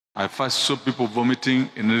I first saw people vomiting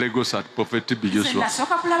in Lagos at Prophet TB Joshua.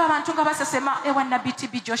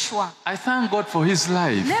 I thank God for his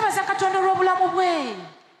life.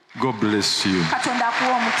 God bless you.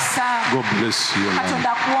 God bless your life.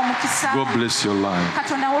 God bless your life.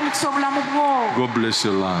 God bless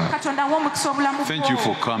your life. Thank you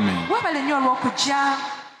for coming.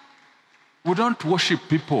 We don't worship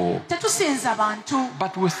people,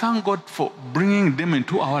 but we thank God for bringing them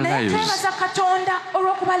into our lives.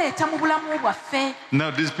 Now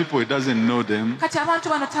these people, he doesn't know them,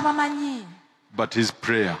 but his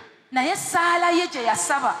prayer.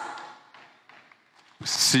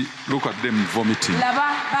 See, look at them vomiting.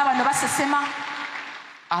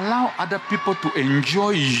 Allow other people to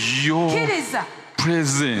enjoy your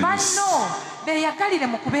presence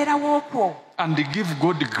and give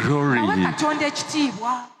God the glory.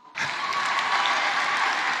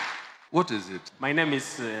 What is it? My name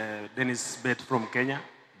is Dennis Bet from Kenya.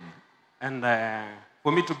 And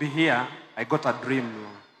for me to be here, I got a dream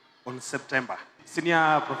on September.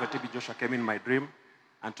 Senior Prophet TB Joshua came in my dream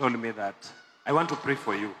and told me that I want to pray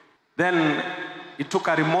for you. Then he took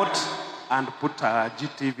a remote and put a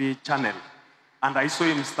GTV channel. And I saw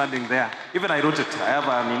him standing there. Even I wrote it. I have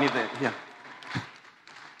a mini there here.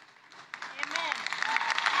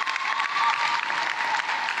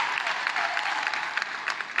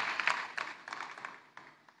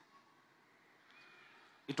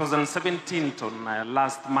 It was on 17th on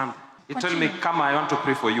last month. He told me, come, I want to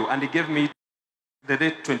pray for you. And he gave me the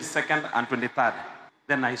date 22nd and 23rd.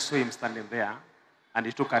 Then I saw him standing there, and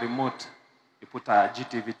he took a remote. He put a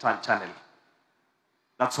GTV channel.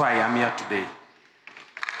 That's why I'm here today.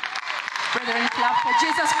 Brethren, clap for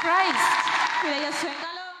Jesus Christ.